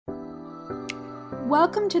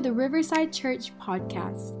Welcome to the Riverside Church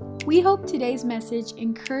podcast. We hope today's message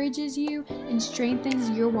encourages you and strengthens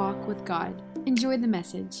your walk with God. Enjoy the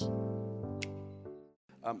message.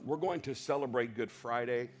 We're going to celebrate Good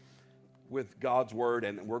Friday with God's Word,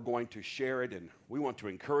 and we're going to share it, and we want to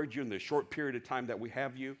encourage you in the short period of time that we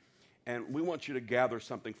have you, and we want you to gather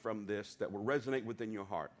something from this that will resonate within your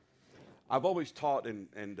heart. I've always taught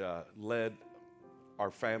and led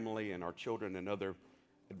our family and our children and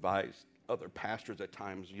advised other pastors at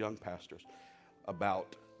times, young pastors,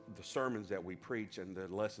 about the sermons that we preach and the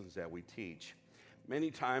lessons that we teach. Many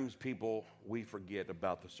times we forget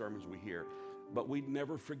about the sermons we hear, but we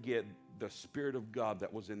never forget the Spirit of God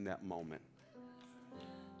that was in that moment.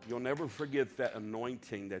 You'll never forget that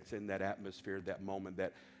anointing that's in that atmosphere, that moment,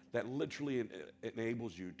 that literally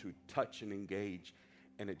enables you to touch and engage,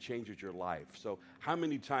 and it changes your life. So how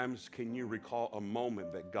many times can you recall a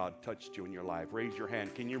moment that God touched you in your life? Raise your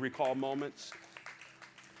hand. Can you recall moments?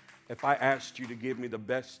 If I asked you to give me the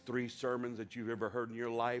best 3 sermons that you've ever heard in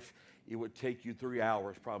your life, it would take you 3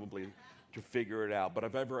 hours probably to figure it out. But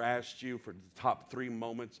if I've ever asked you for the top 3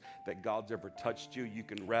 moments that God's ever touched you, you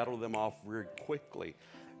can rattle them off very quickly,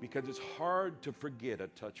 because it's hard to forget a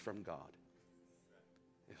touch from God.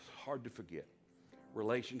 It's hard to forget.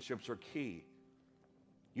 Relationships are key.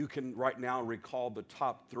 You can right now recall the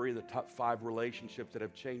top 3, the top 5 relationships that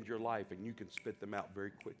have changed your life, and you can spit them out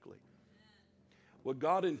very quickly. What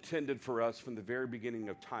God intended for us from the very beginning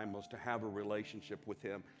of time was to have a relationship with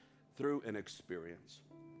Him through an experience.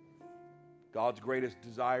 God's greatest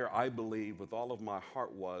desire, I believe, with all of my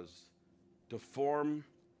heart, was to form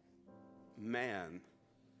man,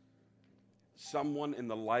 someone in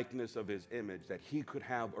the likeness of His image that He could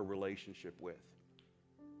have a relationship with.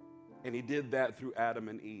 And He did that through Adam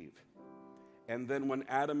and Eve. And then when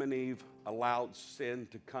Adam and Eve allowed sin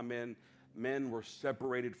to come in, men were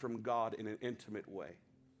separated from God in an intimate way.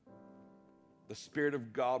 The Spirit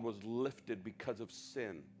of God was lifted because of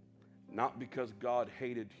sin, not because God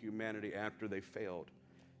hated humanity after they failed.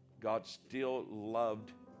 God still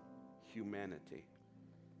loved humanity.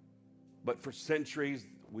 But for centuries,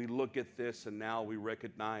 we look at this and now we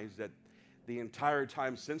recognize that the entire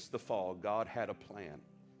time since the fall, God had a plan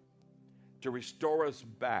to restore us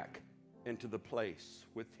back into the place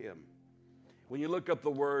with Him. When you look up the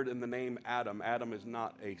word and the name Adam, Adam is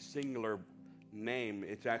not a singular name.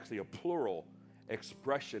 It's actually a plural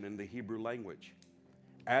expression in the Hebrew language.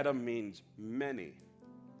 Adam means many,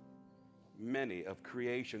 many of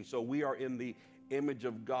creation. So we are in the image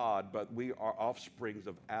of God, but we are offsprings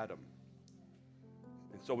of Adam.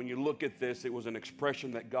 And so when you look at this, it was an expression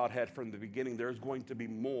that God had from the beginning. There's going to be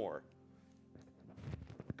more.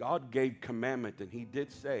 God gave commandment, and He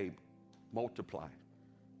did say, multiply,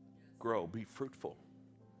 grow, be fruitful.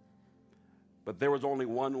 But there was only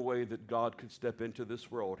one way that God could step into this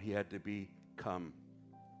world. He had to become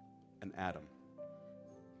an Adam.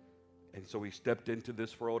 And so He stepped into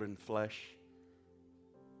this world in flesh.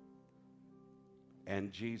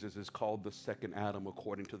 And Jesus is called the second Adam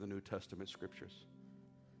according to the New Testament scriptures.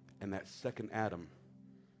 And that second Adam,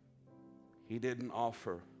 He didn't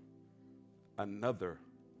offer another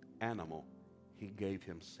animal. He gave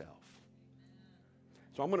Himself.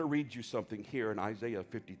 So I'm going to read you something here in Isaiah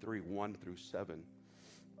 53, 1 through 7.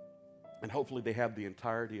 And hopefully they have the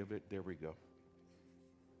entirety of it. There we go.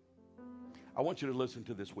 I want you to listen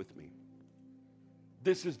to this with me.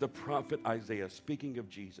 This is the prophet Isaiah speaking of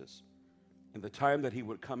Jesus and the time that He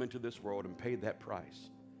would come into this world and pay that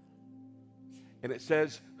price. And it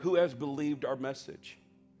says, "Who has believed our message?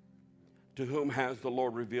 To whom has the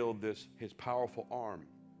Lord revealed His powerful arm?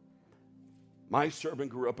 My servant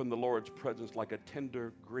grew up in the Lord's presence like a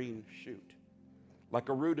tender green shoot, like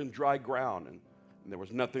a root in dry ground, and there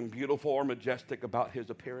was nothing beautiful or majestic about His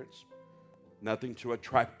appearance, nothing to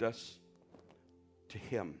attract us to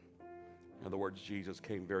Him." In other words, Jesus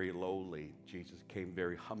came very lowly. Jesus came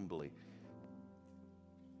very humbly.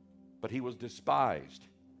 But He was despised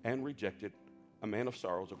and rejected, a man of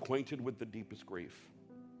sorrows, acquainted with the deepest grief.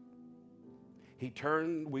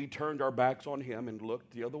 We turned our backs on Him and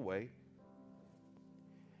looked the other way.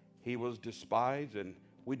 He was despised and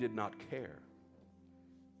we did not care.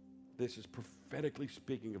 This is prophetically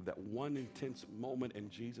speaking of that one intense moment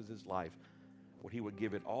in Jesus' life where He would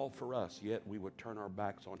give it all for us, yet we would turn our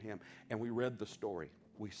backs on Him. And we read the story.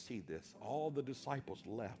 We see this. All the disciples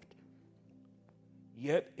left.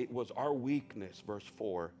 Yet it was our weakness, verse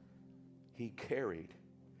 4, He carried.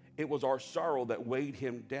 It was our sorrow that weighed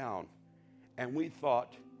Him down. And we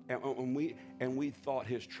thought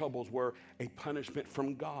His troubles were a punishment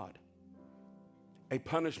from God, a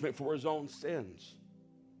punishment for His own sins.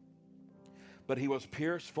 But He was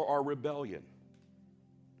pierced for our rebellion.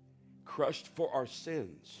 crushed for our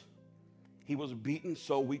sins. He was beaten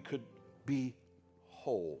so we could be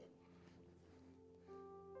whole.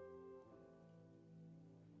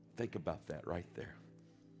 Think about that right there.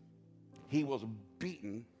 He was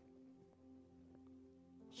beaten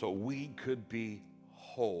so we could be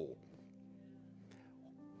whole.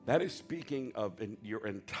 That is speaking of your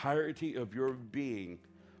entirety of your being,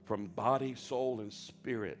 from body, soul, and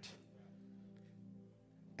spirit.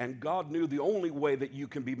 And God knew the only way that you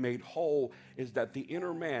can be made whole is that the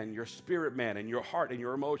inner man, your spirit man, and your heart and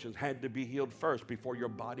your emotions had to be healed first before your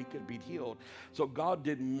body could be healed. So God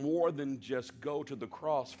did more than just go to the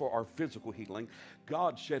cross for our physical healing.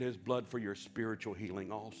 God shed his blood for your spiritual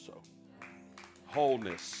healing also.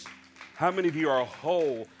 Wholeness. How many of you are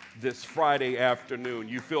whole this Friday afternoon?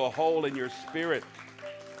 You feel whole in your spirit.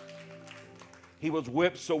 He was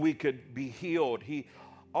whipped so we could be healed.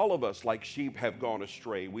 All of us, like sheep, have gone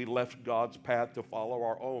astray. We left God's path to follow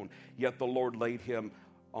our own. Yet the Lord laid him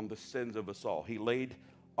on the sins of us all. He laid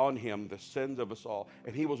on him the sins of us all.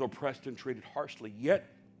 And he was oppressed and treated harshly. Yet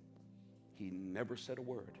he never said a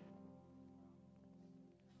word.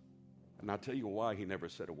 And I'll tell you why he never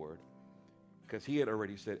said a word. Because he had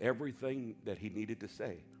already said everything that he needed to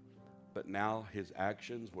say. But now his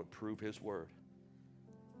actions would prove his word.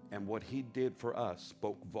 And what he did for us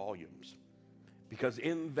spoke volumes. Because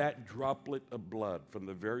in that droplet of blood from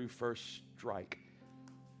the very first strike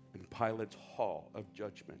in Pilate's hall of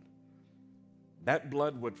judgment, that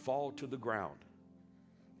blood would fall to the ground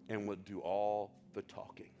and would do all the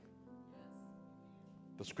talking.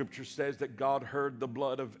 The scripture says that God heard the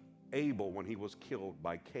blood of Abel when he was killed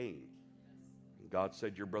by Cain. And God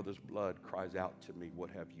said, your brother's blood cries out to me, what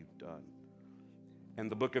have you done? And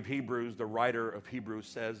the book of Hebrews, the writer of Hebrews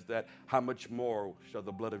says that how much more shall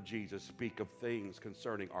the blood of Jesus speak of things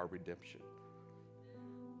concerning our redemption?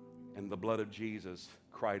 And the blood of Jesus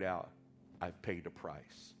cried out, I've paid a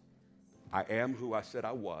price. I am who I said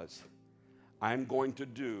I was. I'm going to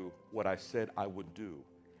do what I said I would do.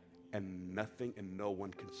 And nothing and no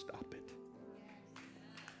one can stop it.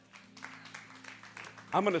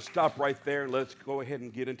 I'm going to stop right there and let's go ahead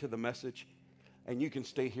and get into the message. And you can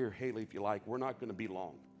stay here, Haley, if you like. We're not going to be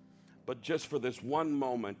long. But just for this one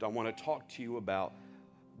moment, I want to talk to you about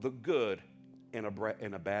the good in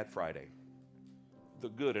a bad Friday. The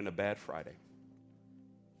good in a bad Friday.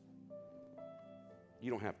 You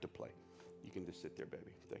don't have to play. You can just sit there,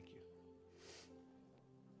 baby. Thank you.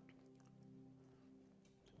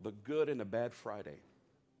 The good in a bad Friday.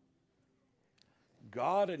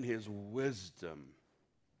 God in his wisdom,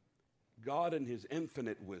 God in his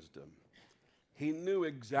infinite wisdom, he knew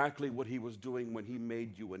exactly what he was doing when he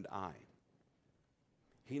made you and I.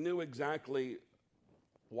 He knew exactly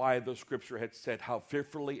why the scripture had said how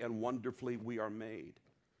fearfully and wonderfully we are made.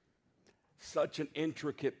 Such an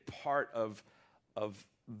intricate part of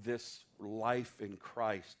this life in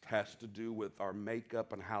Christ has to do with our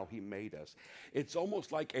makeup and how he made us. It's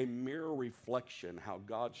almost like a mirror reflection how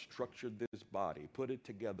God structured this body, put it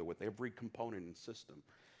together with every component and system.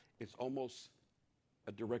 It's almost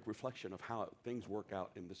a direct reflection of how things work out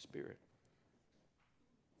in the spirit.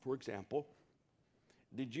 For example,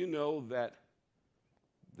 did you know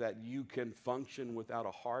that you can function without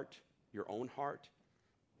a heart, your own heart,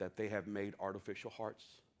 that they have made artificial hearts?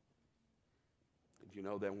 Did you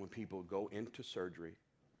know that when people go into surgery,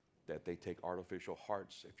 that they take artificial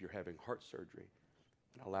hearts if you're having heart surgery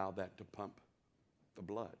and allow that to pump the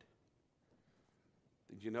blood?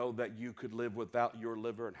 Did you know that you could live without your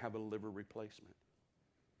liver and have a liver replacement?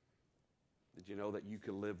 Did you know that you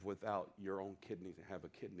can live without your own kidneys and have a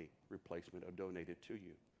kidney replacement or donated to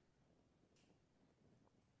you?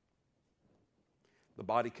 The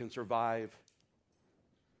body can survive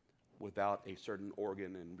without a certain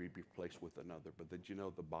organ and be replaced with another. But did you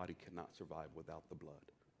know the body cannot survive without the blood?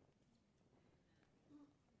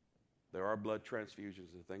 There are blood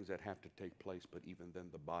transfusions and things that have to take place, but even then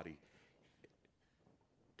the body,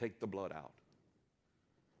 take the blood out.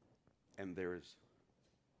 And there is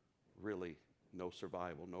really no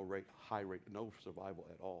survival, no survival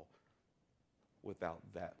at all without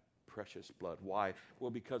that precious blood. Why? Well,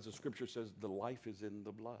 because the scripture says the life is in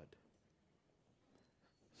the blood.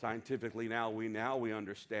 Scientifically now we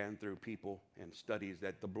understand through people and studies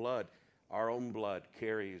that the blood, our own blood,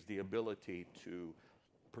 carries the ability to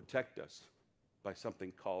protect us by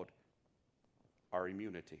something called our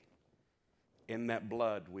immunity. In that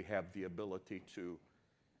blood, we have the ability to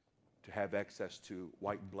have access to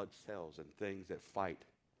white blood cells and things that fight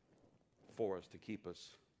for us to keep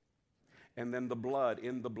us. And then the blood,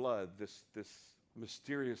 in the blood, this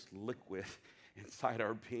mysterious liquid inside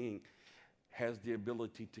our being has the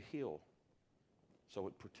ability to heal. So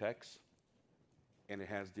it protects, and it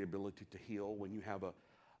has the ability to heal. When you have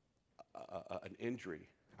an injury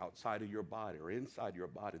outside of your body or inside your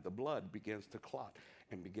body, the blood begins to clot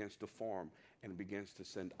and begins to form and begins to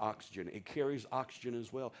send oxygen. It carries oxygen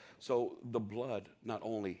as well. So the blood not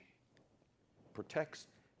only protects,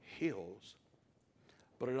 heals,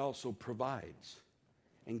 but it also provides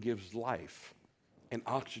and gives life. And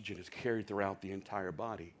oxygen is carried throughout the entire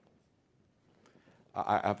body.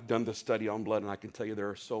 I've done the study on blood, and I can tell you there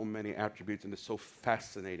are so many attributes, and it's so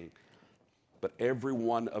fascinating. But every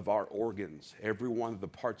one of our organs, every one of the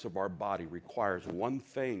parts of our body requires one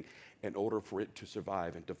thing in order for it to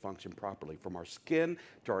survive and to function properly. From our skin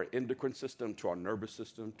to our endocrine system, to our nervous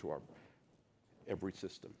system, to our every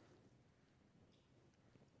system.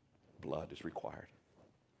 Blood is required.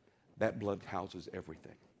 That blood houses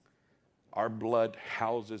everything. Our blood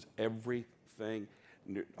houses everything,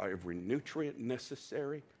 every nutrient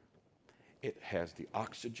necessary. It has the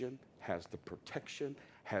oxygen, has the protection,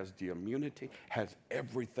 has the immunity, has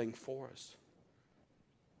everything for us.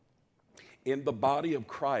 In the body of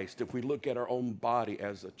Christ, if we look at our own body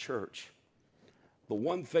as a church, the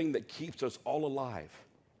one thing that keeps us all alive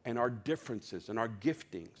and our differences and our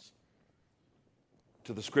giftings,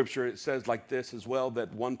 to the scripture it says like this as well,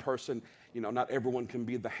 that one person, not everyone can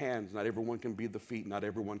be the hands, not everyone can be the feet, not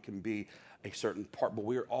everyone can be a certain part, but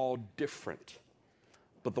we're all different.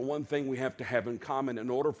 But the one thing we have to have in common in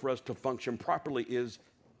order for us to function properly is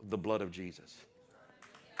the blood of Jesus.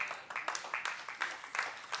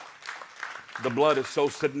 The blood is so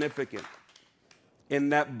significant. In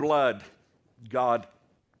that blood, God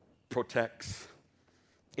protects.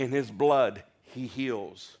 In his blood, he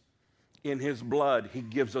heals. In his blood, he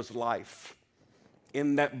gives us life.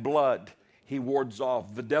 In that blood, he wards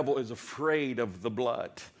off. The devil is afraid of the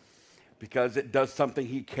blood because it does something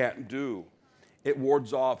he can't do. It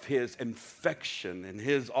wards off his infection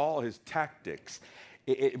and all his tactics.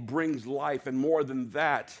 It brings life, and more than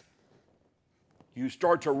that, you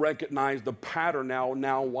start to recognize the pattern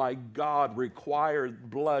now why God required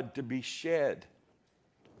blood to be shed.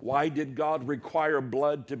 Why did God require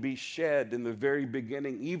blood to be shed in the very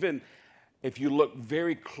beginning? Even if you look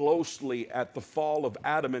very closely at the fall of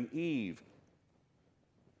Adam and Eve,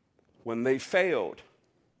 when they failed,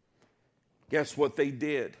 guess what they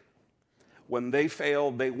did? When they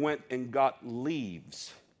failed, they went and got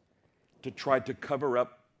leaves to try to cover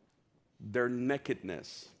up their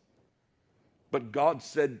nakedness. But God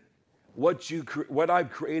said, what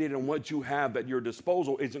I've created and what you have at your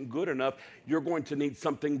disposal isn't good enough. You're going to need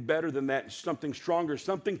something better than that, something stronger,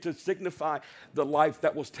 something to signify the life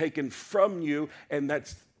that was taken from you, and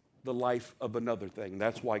that's the life of another thing.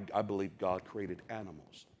 That's why I believe God created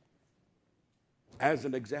animals as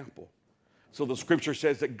an example. So the scripture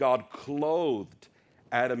says that God clothed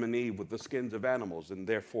Adam and Eve with the skins of animals, and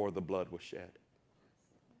therefore the blood was shed.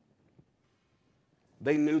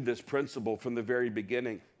 They knew this principle from the very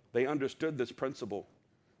beginning. They understood this principle.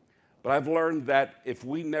 But I've learned that if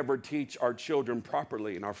we never teach our children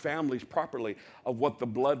properly and our families properly of what the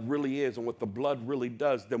blood really is and what the blood really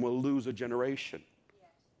does, then we'll lose a generation. Yes.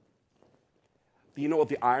 Do you know what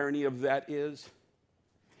the irony of that is?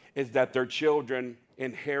 Is that their children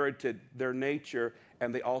inherited their nature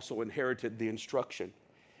and they also inherited the instruction.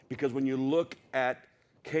 Because when you look at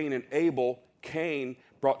Cain and Abel, Cain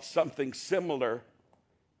brought something similar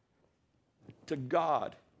to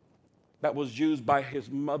God that was used by his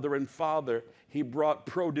mother and father. He brought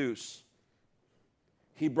produce.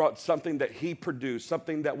 He brought something that he produced,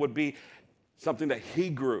 something that would be something that he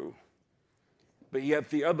grew. But yet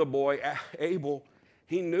the other boy, Abel,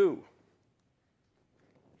 he knew.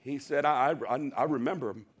 He said, I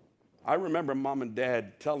remember mom and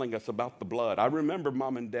dad telling us about the blood. I remember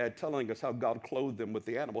mom and dad telling us how God clothed them with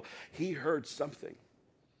the animal. He heard something.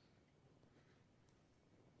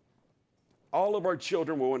 All of our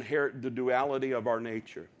children will inherit the duality of our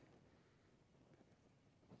nature.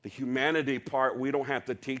 The humanity part, we don't have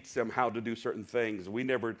to teach them how to do certain things.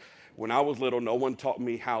 When I was little, no one taught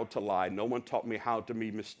me how to lie. No one taught me how to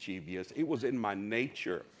be mischievous. It was in my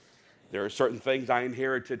nature. There are certain things I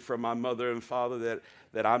inherited from my mother and father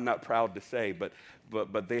that I'm not proud to say, but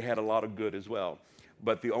they had a lot of good as well.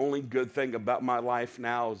 But the only good thing about my life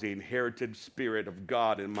now is the inherited spirit of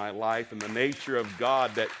God in my life and the nature of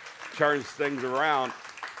God that turns things around.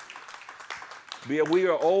 We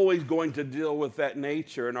are always going to deal with that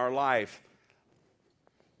nature in our life.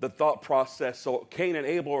 The thought process. So Cain and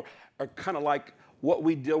Abel are kind of like what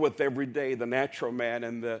we deal with every day, the natural man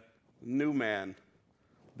and the new man,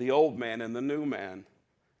 the old man and the new man.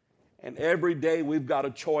 And every day we've got a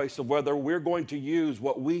choice of whether we're going to use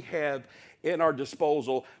what we have in our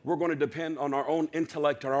disposal. We're going to depend on our own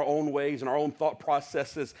intellect and our own ways and our own thought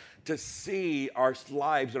processes to see our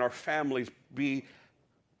lives and our families be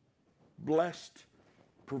blessed,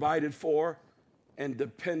 provided for, and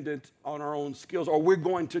dependent on our own skills, or we're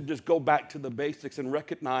going to just go back to the basics and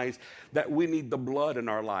recognize that we need the blood in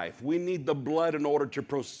our life. We need the blood in order to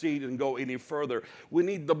proceed and go any further. We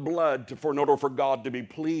need the blood in order for God to be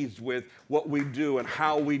pleased with what we do and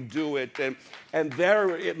how we do it. And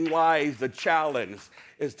therein lies the challenge,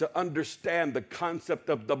 is to understand the concept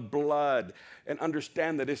of the blood and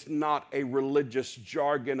understand that it's not a religious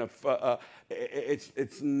jargon.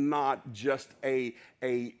 It's not just a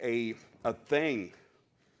thing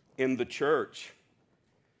in the church.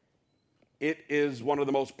 It is one of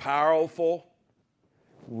the most powerful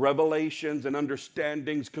revelations and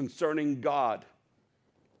understandings concerning God.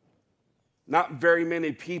 Not very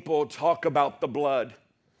many people talk about the blood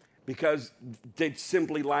because they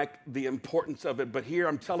simply lack the importance of it. But here,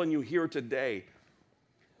 I'm telling you here today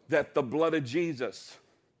that the blood of Jesus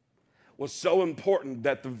was so important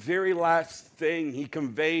that the very last thing he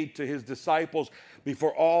conveyed to his disciples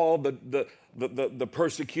before all the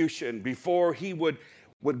persecution, before he would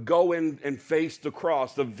go in and face the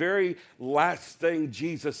cross, the very last thing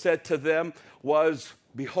Jesus said to them was,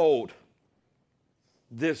 "Behold,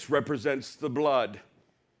 this represents the blood."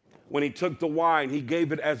 When he took the wine, he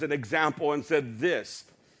gave it as an example and said, "This,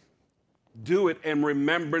 do it in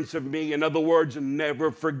remembrance of me." In other words,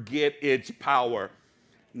 never forget its power.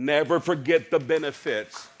 Never forget the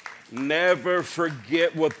benefits. Never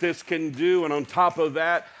forget what this can do. And on top of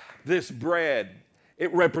that, this bread,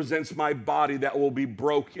 it represents my body that will be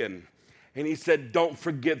broken. And he said, don't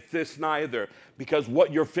forget this neither, because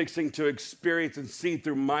what you're fixing to experience and see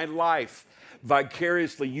through my life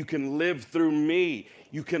vicariously, you can live through me.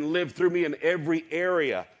 You can live through me in every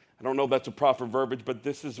area. I don't know if that's a proper verbiage, but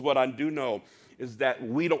this is what I do know, is that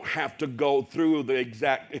we don't have to go through the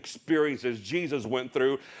exact experiences Jesus went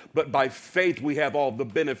through, but by faith we have all the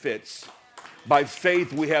benefits. By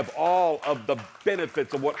faith we have all of the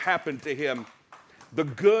benefits of what happened to him. The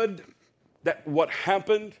good, that what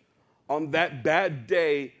happened on that bad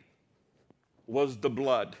day was the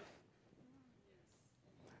blood.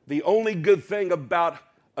 The only good thing about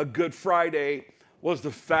a Good Friday was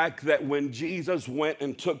the fact that when Jesus went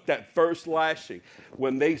and took that first lashing,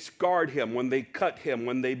 when they scarred him, when they cut him,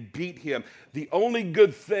 when they beat him, the only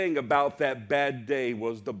good thing about that bad day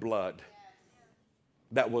was the blood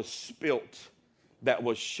that was spilt, that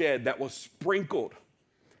was shed, that was sprinkled.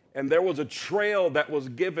 And there was a trail that was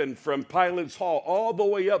given from Pilate's Hall all the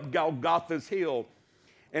way up Golgotha's hill.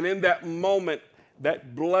 And in that moment,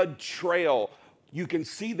 that blood trail, you can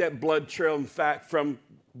see that blood trail, in fact, from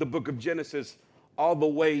the book of Genesis all the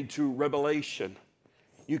way to Revelation.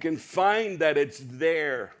 You can find that it's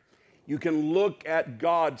there. You can look at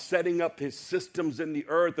God setting up his systems in the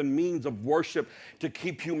earth and means of worship to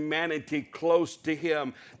keep humanity close to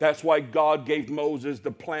him. That's why God gave Moses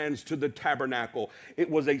the plans to the tabernacle. It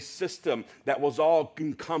was a system that was all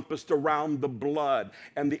encompassed around the blood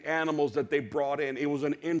and the animals that they brought in. It was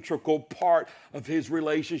an integral part of his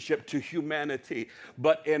relationship to humanity.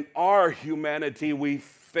 But in our humanity, we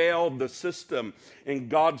failed the system, and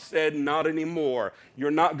God said, not anymore.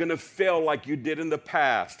 You're not going to fail like you did in the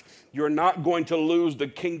past. You're not going to lose the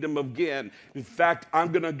kingdom again. In fact, I'm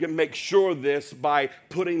going to make sure of this by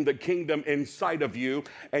putting the kingdom inside of you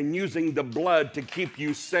and using the blood to keep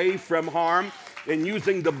you safe from harm, and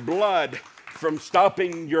using the blood from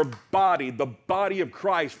stopping your body, the body of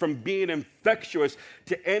Christ, from being infectious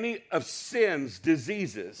to any of sin's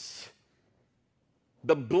diseases.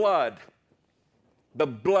 The blood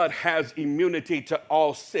has immunity to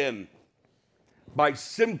all sin. By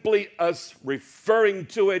simply us referring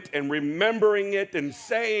to it and remembering it and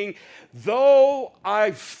saying, though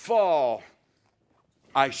I fall,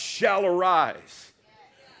 I shall arise.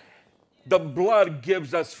 The blood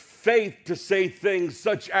gives us faith to say things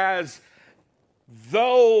such as,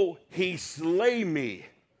 though he slay me,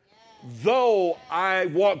 though I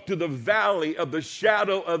walk through the valley of the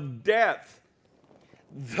shadow of death,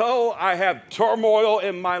 though I have turmoil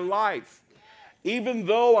in my life, even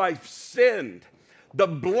though I've sinned, the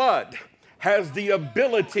blood has the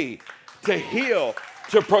ability to heal,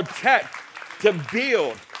 to protect, to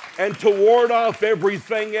build, and to ward off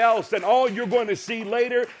everything else. And all you're going to see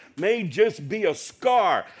later may just be a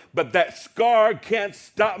scar, but that scar can't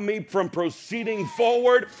stop me from proceeding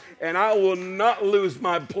forward, and I will not lose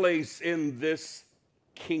my place in this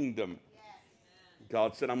kingdom.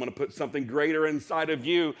 God said, I'm going to put something greater inside of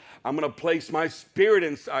you. I'm going to place my spirit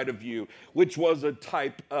inside of you, which was a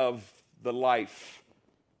type of the life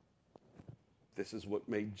This is what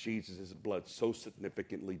made Jesus' blood so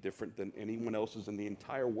significantly different than anyone else's in the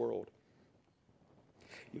entire world.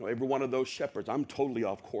 You know, every one of those shepherds, I'm totally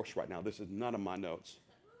off course right now. This is none of my notes.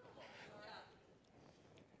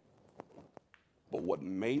 But what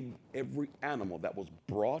made every animal that was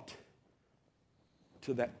brought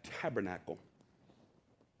to that tabernacle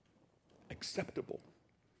acceptable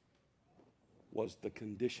was the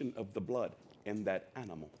condition of the blood in that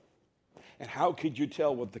animal. And how could you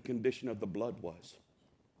tell what the condition of the blood was?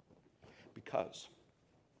 Because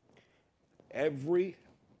every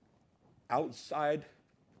outside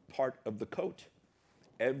part of the coat,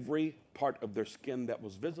 every part of their skin that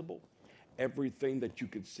was visible, everything that you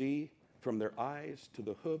could see from their eyes to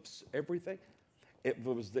the hoofs, everything,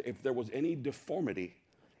 if there was any deformity,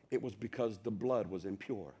 it was because the blood was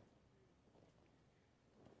impure.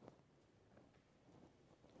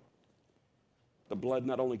 The blood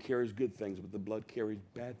not only carries good things, but the blood carries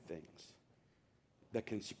bad things that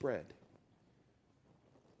can spread.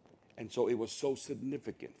 And so it was so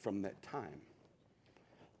significant from that time.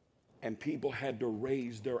 And people had to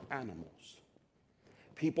raise their animals.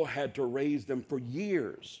 People had to raise them for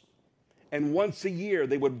years. And once a year,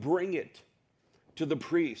 they would bring it to the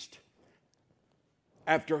priest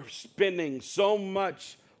after spending so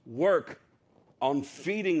much work on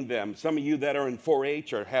feeding them. Some of you that are in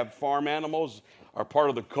 4-H or have farm animals, are part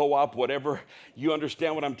of the co-op, whatever, you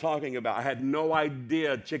understand what I'm talking about. I had no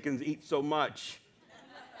idea chickens eat so much.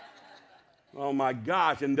 Oh my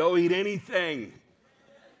gosh, and they'll eat anything.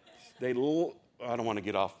 I don't want to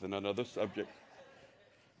get off on another subject,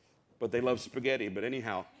 but they love spaghetti. But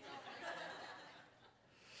anyhow,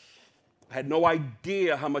 I had no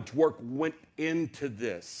idea how much work went into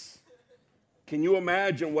this. Can you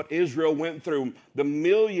imagine what Israel went through? The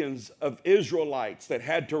millions of Israelites that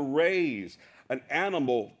had to raise an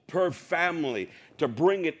animal per family to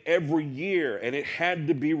bring it every year, and it had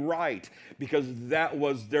to be right because that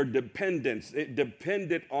was their dependence. It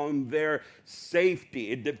depended on their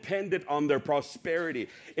safety. It depended on their prosperity.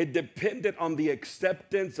 It depended on the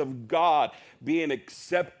acceptance of God being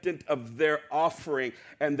acceptant of their offering,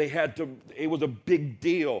 and it was a big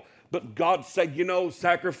deal. But God said, you know,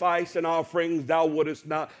 sacrifice and offerings thou wouldest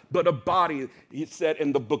not, but a body, he said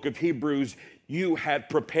in the book of Hebrews, you had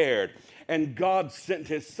prepared. And God sent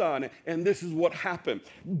his son, and this is what happened.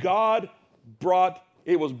 God brought,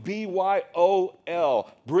 it was BYOL,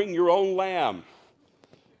 bring your own lamb.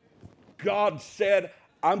 God said,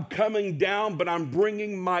 I'm coming down, but I'm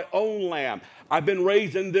bringing my own lamb. I've been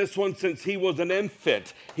raising this one since he was an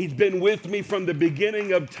infant. He's been with me from the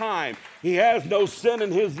beginning of time. He has no sin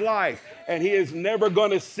in his life, and he is never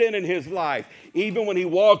going to sin in his life. Even when he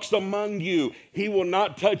walks among you, he will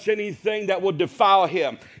not touch anything that will defile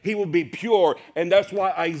him. He will be pure, and that's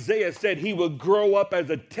why Isaiah said he will grow up as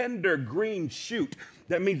a tender green shoot.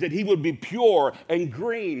 That means that he would be pure and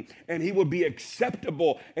green, and he would be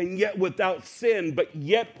acceptable and yet without sin, but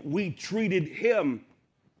yet we treated him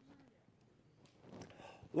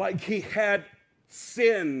like he had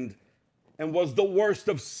sinned and was the worst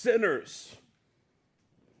of sinners.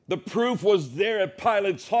 The proof was there at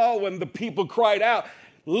Pilate's hall when the people cried out,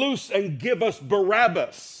 loose and give us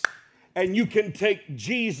Barabbas, and you can take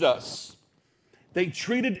Jesus. They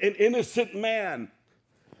treated an innocent man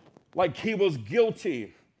like he was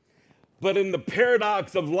guilty. But in the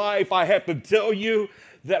paradox of life, I have to tell you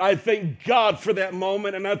that I thank God for that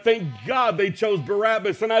moment, and I thank God they chose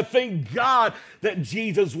Barabbas, and I thank God that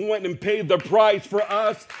Jesus went and paid the price for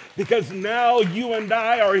us, because now you and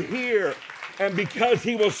I are here, and because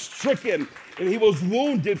he was stricken and he was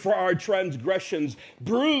wounded for our transgressions,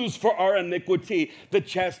 bruised for our iniquity, the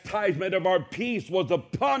chastisement of our peace was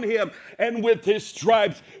upon him, and with his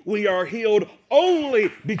stripes we are healed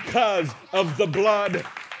only because of the blood.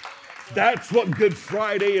 That's what Good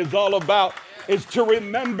Friday is all about, is to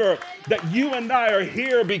remember that you and I are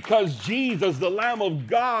here because Jesus, the Lamb of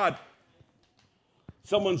God.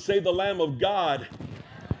 Someone say the Lamb of God.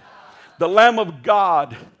 The Lamb of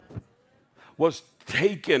God was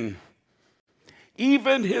taken.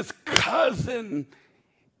 Even his cousin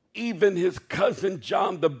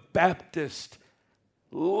John the Baptist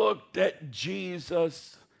looked at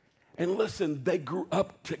Jesus, and listen, they grew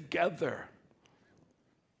up together.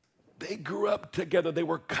 They grew up together. They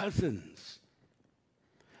were cousins.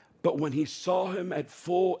 But when he saw him at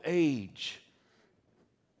full age,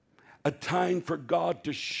 a time for God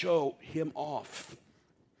to show him off,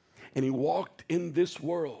 and he walked in this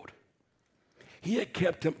world, he had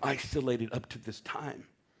kept him isolated up to this time.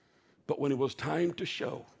 But when it was time to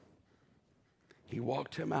show, he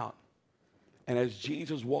walked him out. And as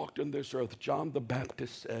Jesus walked on this earth, John the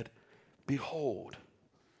Baptist said, behold,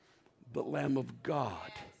 the Lamb of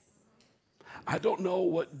God. I don't know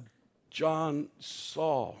what John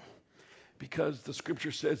saw, because the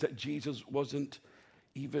scripture says that Jesus wasn't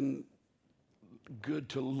even good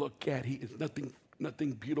to look at. He is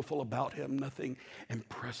nothing beautiful about him, nothing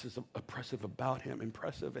oppressive about him,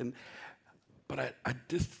 but I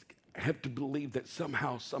just have to believe that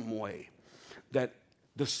somehow, some way, that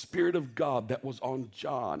the Spirit of God that was on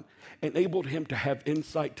John enabled him to have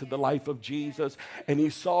insight to the life of Jesus, and he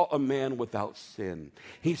saw a man without sin.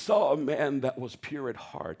 He saw a man that was pure at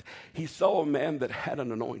heart. He saw a man that had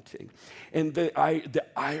an anointing. And the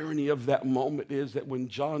irony of that moment is that when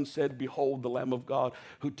John said, "Behold, the Lamb of God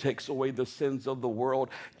who takes away the sins of the world,"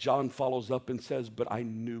 John follows up and says, "But I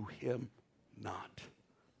knew him not."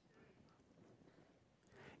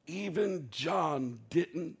 Even John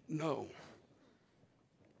didn't know.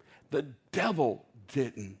 The devil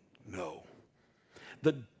didn't know.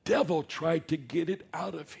 The devil tried to get it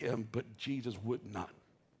out of him, but Jesus would not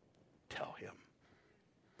tell him.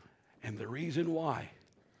 And the reason why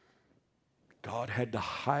God had to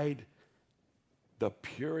hide the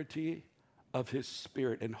purity of his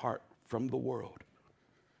spirit and heart from the world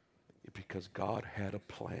is because God had a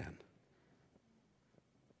plan.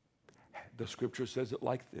 The scripture says it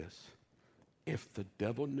like this: if the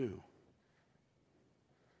devil knew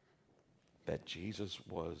that Jesus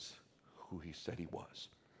was who he said he was,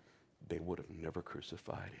 they would have never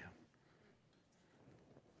crucified him.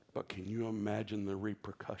 But can you imagine the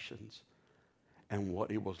repercussions and what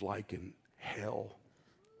it was like in hell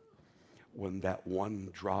when that one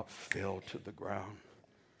drop fell to the ground?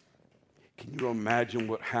 Can you imagine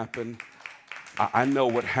what happened? I know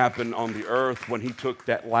what happened on the earth when he took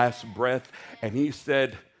that last breath and he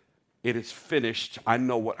said, "It is finished." I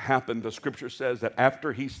know what happened. The scripture says that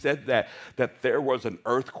after he said that there was an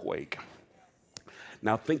earthquake.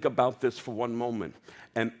 Now think about this for one moment.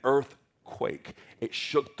 An earthquake. It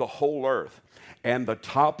shook the whole earth. And the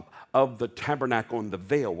top of the tabernacle and the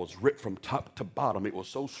veil was ripped from top to bottom. It was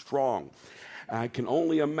so strong. I can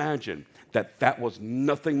only imagine that was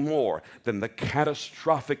nothing more than the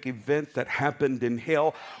catastrophic events that happened in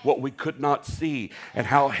hell, what we could not see, and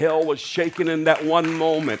how hell was shaken in that one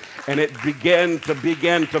moment, and it began to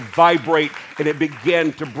vibrate, and it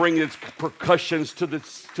began to bring its percussions to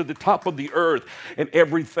the top of the earth and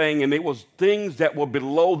everything, and it was things that were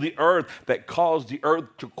below the earth that caused the earth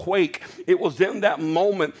to quake. It was in that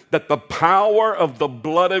moment that the power of the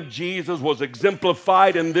blood of Jesus was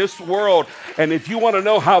exemplified in this world. And if you want to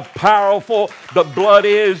know how powerful the blood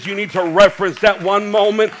is, you need to reference that one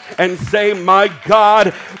moment and say, "My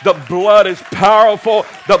God, the blood is powerful.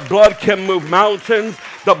 The blood can move mountains.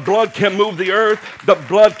 The blood can move the earth. The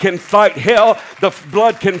blood can fight hell. The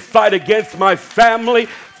blood can fight against my family.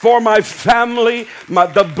 For my family,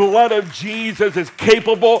 the blood of Jesus is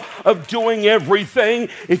capable of doing everything."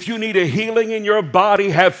 If you need a healing in your body,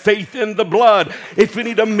 have faith in the blood. If you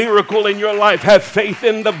need a miracle in your life, have faith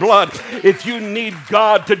in the blood. If you need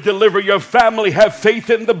God to deliver your family, have faith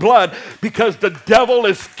in the blood. Because the devil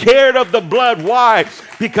is scared of the blood. Why?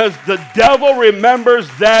 Because the devil remembers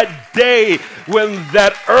that day when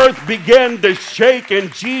that earth began to shake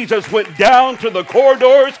and Jesus went down to the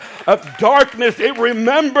corridors of darkness. It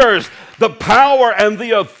remembers the power and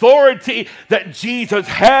the authority that Jesus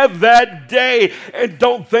had that day, and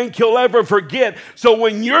don't think he'll ever forget. So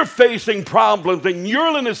when you're facing problems and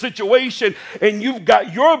you're in a situation and you've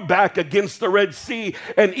got your back against the Red Sea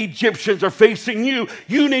and Egyptians are facing you,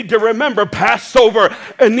 you need to remember Passover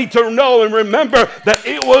and need to know and remember that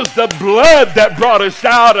it was the blood that brought us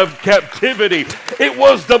out of captivity. It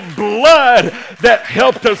was the blood that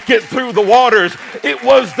helped us get through the waters. It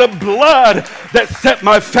was the blood that set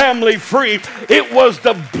my family free. It was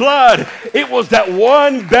the blood. It was that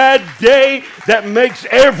one bad day that makes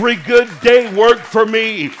every good day work for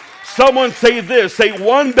me. Someone say this, say,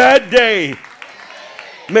 "One bad day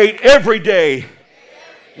made every day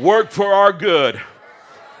work for our good."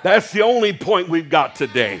 That's the only point we've got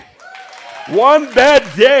today. One bad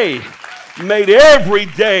day made every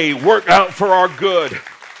day work out for our good.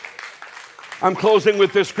 I'm closing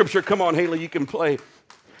with this scripture. Come on, Haley, you can play.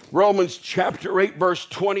 Romans chapter 8, verse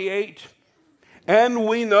 28. And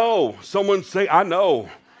we know. Someone say, "I know."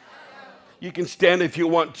 You can stand if you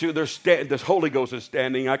want to. The Holy Ghost is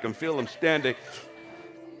standing. I can feel him standing.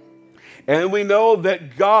 And we know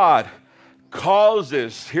that God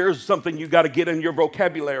causes, here's something you got to get in your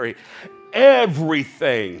vocabulary,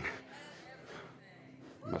 everything.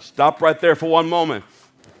 I'm going to stop right there for one moment.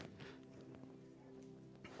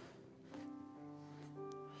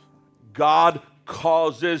 God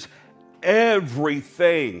causes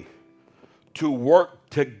everything to work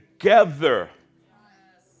together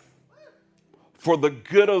for the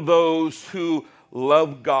good of those who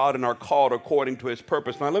love God and are called according to his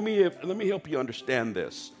purpose. Now, let me help you understand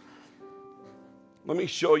this. Let me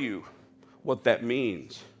show you what that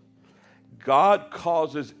means. God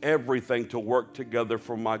causes everything to work together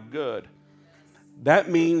for my good. That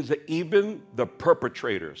means that even the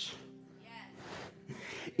perpetrators,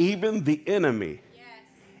 even the enemy,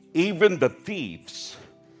 even the thieves,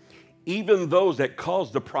 even those that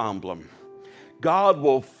cause the problem, God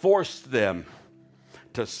will force them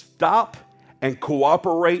to stop and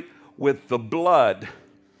cooperate with the blood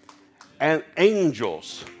and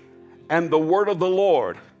angels and the word of the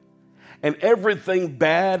Lord. And everything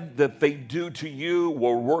bad that they do to you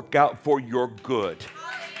will work out for your good.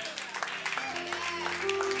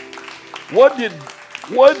 What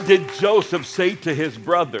did Joseph say to his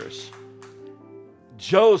brothers?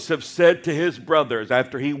 Joseph said to his brothers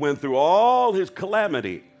after he went through all his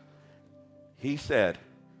calamity, he said,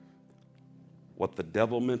 what the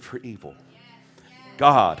devil meant for evil,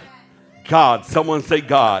 God, someone say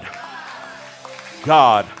God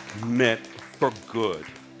meant for good.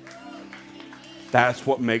 That's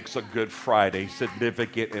what makes a Good Friday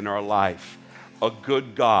significant in our life. A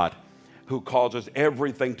good God who causes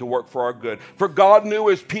everything to work for our good. For God knew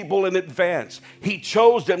his people in advance. He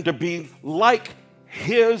chose them to be like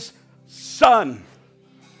his son.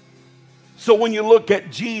 So when you look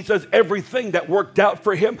at Jesus, everything that worked out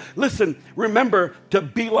for him, listen, remember to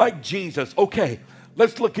be like Jesus. Okay,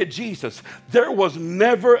 let's look at Jesus. There was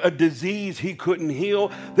never a disease he couldn't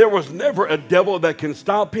heal. There was never a devil that can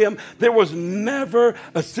stop him. There was never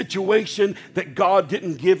a situation that God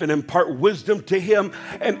didn't give and impart wisdom to him.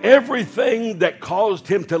 And everything that caused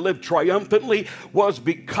him to live triumphantly was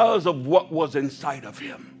because of what was inside of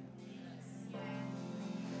him.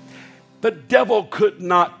 The devil could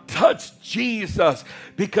not touch Jesus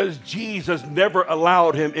because Jesus never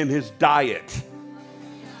allowed him in his diet.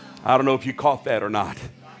 I don't know if you caught that or not.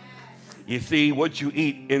 You see, what you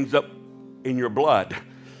eat ends up in your blood.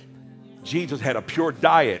 Jesus had a pure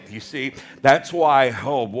diet, you see. That's why,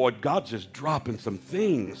 oh boy, God's just dropping some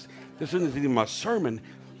things. This isn't even my sermon.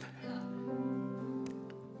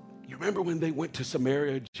 You remember when they went to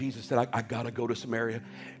Samaria? Jesus said, I got to go to Samaria.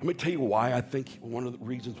 Let me tell you why. I think one of the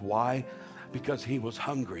reasons why, because he was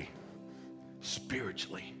hungry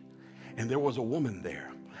spiritually. And there was a woman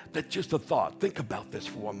there. That's just a thought. Think about this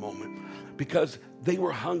for one moment. Because they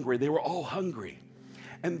were hungry. They were all hungry.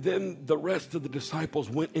 And then the rest of the disciples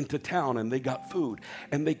went into town and they got food.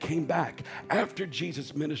 And they came back after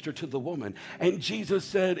Jesus ministered to the woman. And Jesus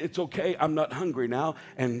said, it's okay, I'm not hungry now.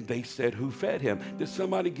 And they said, who fed him? Did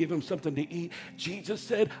somebody give him something to eat? Jesus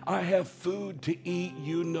said, I have food to eat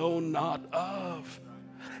you know not of.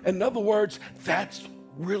 In other words, that's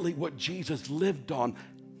really what Jesus lived on.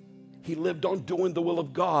 He lived on doing the will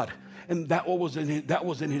of God. And that was in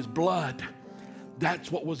his blood.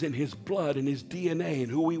 That's what was in his blood and his DNA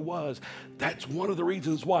and who he was. That's one of the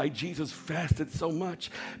reasons why Jesus fasted so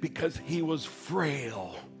much, because he was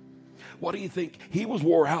frail. What do you think? He was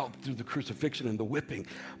wore out through the crucifixion and the whipping,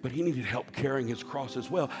 but he needed help carrying his cross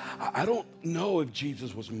as well. I don't know if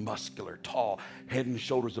Jesus was muscular, tall, head and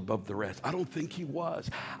shoulders above the rest. I don't think he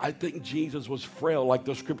was. I think Jesus was frail, like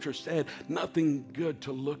the scripture said, nothing good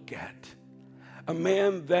to look at. A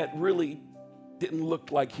man that really didn't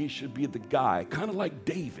look like he should be the guy, kind of like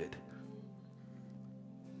David.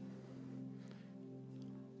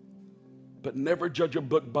 But never judge a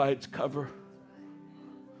book by its cover.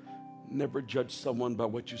 Never judge someone by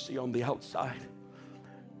what you see on the outside.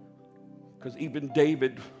 Because even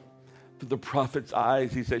David, through the prophet's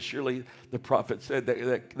eyes, he said, surely the prophet said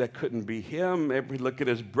that couldn't be him. Every look at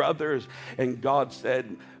his brothers. And God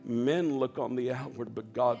said, men look on the outward,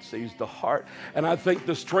 but God sees the heart. And I think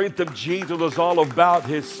the strength of Jesus was all about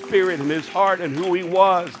his spirit and his heart and who he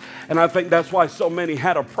was. And I think that's why so many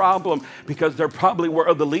had a problem, because there probably were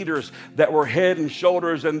other leaders that were head and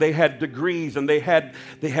shoulders, and they had degrees, and they had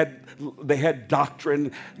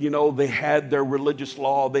doctrine, you know, they had their religious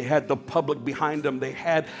law, they had the public behind them, they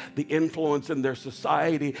had the influence in their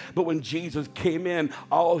society. But when Jesus came in,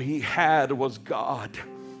 all he had was God.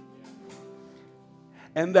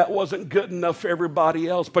 And that wasn't good enough for everybody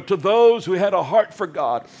else. But to those who had a heart for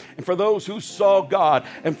God, and for those who saw God,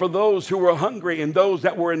 and for those who were hungry, and those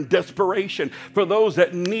that were in desperation, for those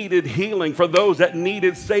that needed healing, for those that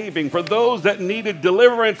needed saving, for those that needed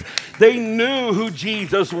deliverance, they knew who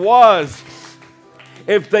Jesus was.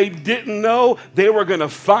 If they didn't know, they were going to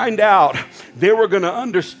find out. They were going to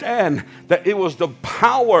understand that it was the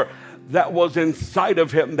power that was inside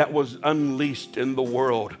of him that was unleashed in the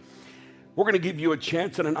world. We're going to give you a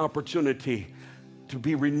chance and an opportunity to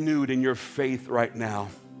be renewed in your faith right now.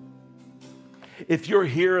 If you're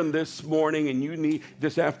here in this morning and you need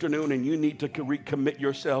this afternoon and you need to recommit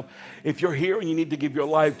yourself, if you're here and you need to give your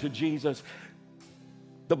life to Jesus,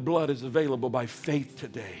 the blood is available by faith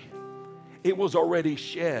today. It was already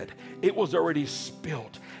shed. It was already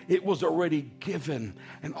spilt. It was already given.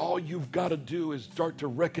 And all you've got to do is start to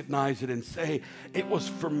recognize it and say, it was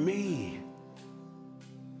for me.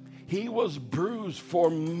 He was bruised for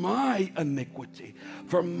my iniquity,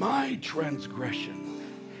 for my transgression.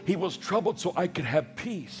 He was troubled so I could have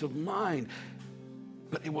peace of mind.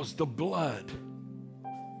 But it was the blood.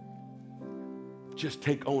 Just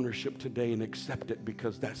take ownership today and accept it,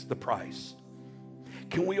 because that's the price.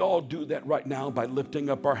 Can we all do that right now by lifting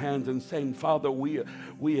up our hands and saying, Father, we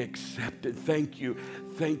accept it. Thank you.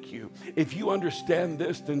 Thank you. If you understand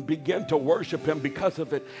this, then begin to worship him because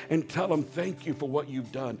of it and tell him, thank you for what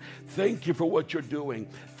you've done. Thank you for what you're doing.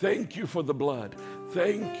 Thank you for the blood.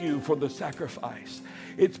 Thank you for the sacrifice.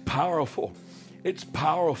 It's powerful. It's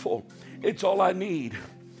powerful. It's all I need.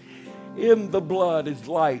 In the blood is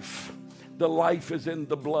life. The life is in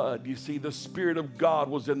the blood. You see, the Spirit of God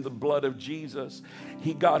was in the blood of Jesus.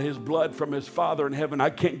 He got his blood from his Father in heaven. I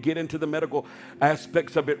can't get into the medical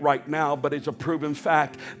aspects of it right now, but it's a proven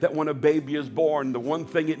fact that when a baby is born, the one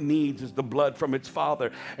thing it needs is the blood from its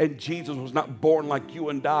father. And Jesus was not born like you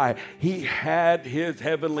and I. He had his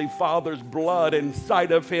heavenly Father's blood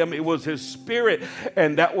inside of him. It was his Spirit,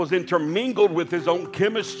 and that was intermingled with his own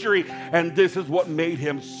chemistry. And this is what made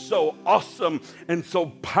him so awesome and so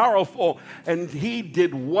powerful. And he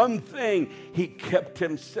did one thing. He kept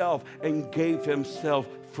himself and gave himself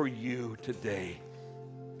for you today.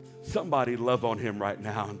 Somebody love on him right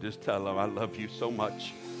now and just tell him, I love you so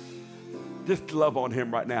much. Just love on him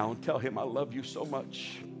right now and tell him, I love you so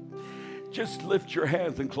much. Just lift your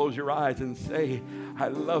hands and close your eyes and say, I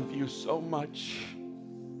love you so much.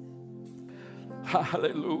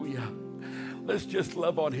 Hallelujah. Let's just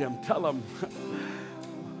love on him. Tell him,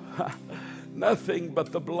 nothing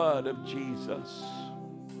but the blood of Jesus.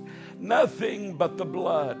 Nothing but the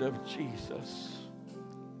blood of Jesus.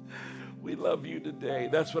 We love you today.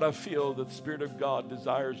 That's what I feel that the Spirit of God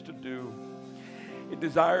desires to do. It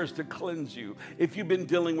desires to cleanse you. If you've been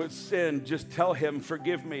dealing with sin, just tell him,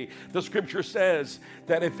 forgive me. The scripture says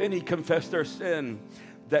that if any confess their sin,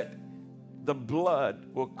 that the blood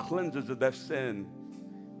will cleanse us of that sin.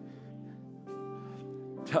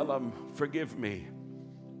 Tell him, forgive me.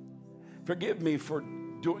 Forgive me for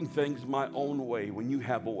doing things my own way when you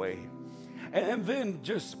have a way. And then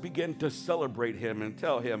just begin to celebrate him and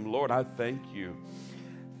tell him, Lord, I thank you.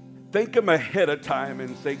 Thank him ahead of time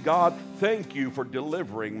and say, God, thank you for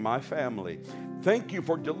delivering my family. Thank you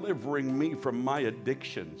for delivering me from my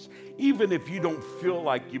addictions. Even if you don't feel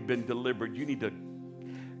like you've been delivered, you need to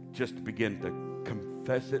just begin to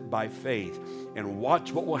confess it by faith and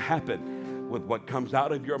watch what will happen with what comes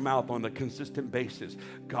out of your mouth on a consistent basis.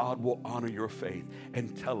 God will honor your faith.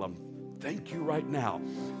 And tell him, thank you right now.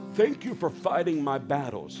 Thank you for fighting my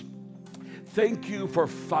battles. Thank you for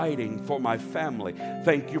fighting for my family.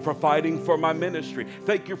 Thank you for fighting for my ministry.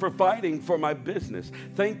 Thank you for fighting for my business.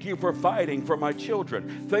 Thank you for fighting for my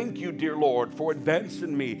children. Thank you, dear Lord, for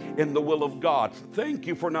advancing me in the will of God. Thank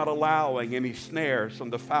you for not allowing any snares from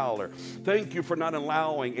the fowler. Thank you for not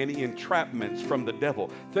allowing any entrapments from the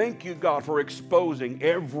devil. Thank you, God, for exposing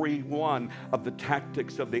every one of the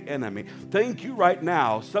tactics of the enemy. Thank you right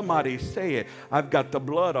now. Somebody say it. I've got the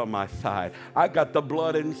blood on my side. I've got the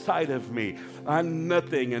blood inside of me.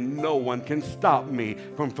 Nothing and no one can stop me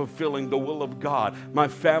from fulfilling the will of God. My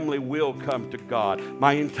family will come to God.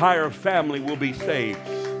 My entire family will be saved.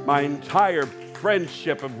 My entire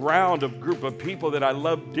friendship, a round of group of people that I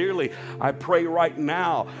love dearly. I pray right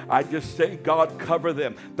now. I just say, God, cover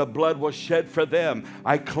them. The blood was shed for them.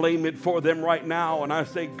 I claim it for them right now. And I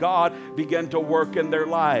say, God, begin to work in their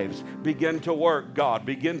lives. Begin to work, God.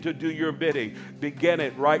 Begin to do your bidding. Begin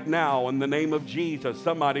it right now in the name of Jesus.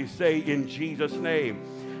 Somebody say, in Jesus' name.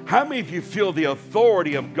 How many of you feel the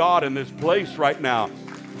authority of God in this place right now?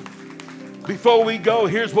 Before we go,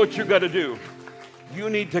 here's what you're going to do. You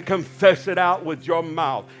need to confess it out with your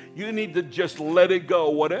mouth. You need to just let it go.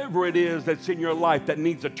 Whatever it is that's in your life that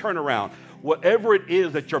needs a turnaround, whatever it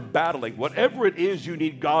is that you're battling, whatever it is you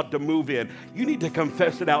need God to move in, you need to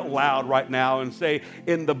confess it out loud right now and say,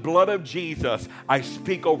 in the blood of Jesus, I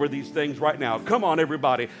speak over these things right now. Come on,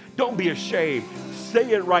 everybody. Don't be ashamed.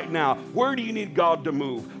 Say it right now. Where do you need God to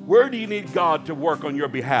move? Where do you need God to work on your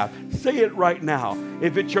behalf? Say it right now.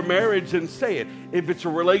 If it's your marriage, then say it. If it's a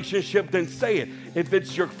relationship, then say it. If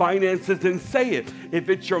it's your finances, then say it. If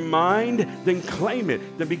it's your mind, then claim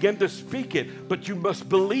it. Then begin to speak it. But you must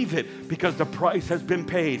believe it because the price has been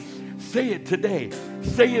paid. Say it today.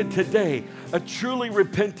 Say it today. A truly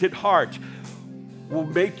repentant heart will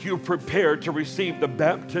make you prepared to receive the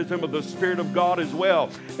baptism of the Spirit of God as well.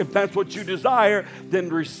 If that's what you desire, then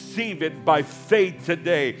receive it by faith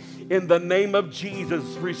today. In the name of Jesus,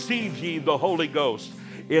 receive ye the Holy Ghost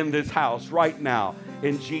in this house right now.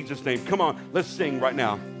 In Jesus' name. Come on, let's sing right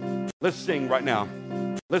now. Let's sing right now.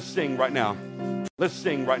 Let's sing right now. Let's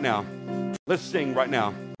sing right now. Let's sing right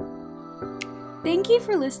now. Thank you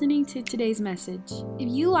for listening to today's message. If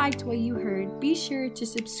you liked what you heard, be sure to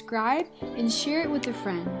subscribe and share it with a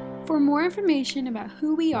friend. For more information about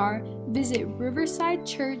who we are, visit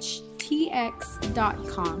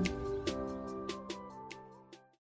riversidechurchtx.com.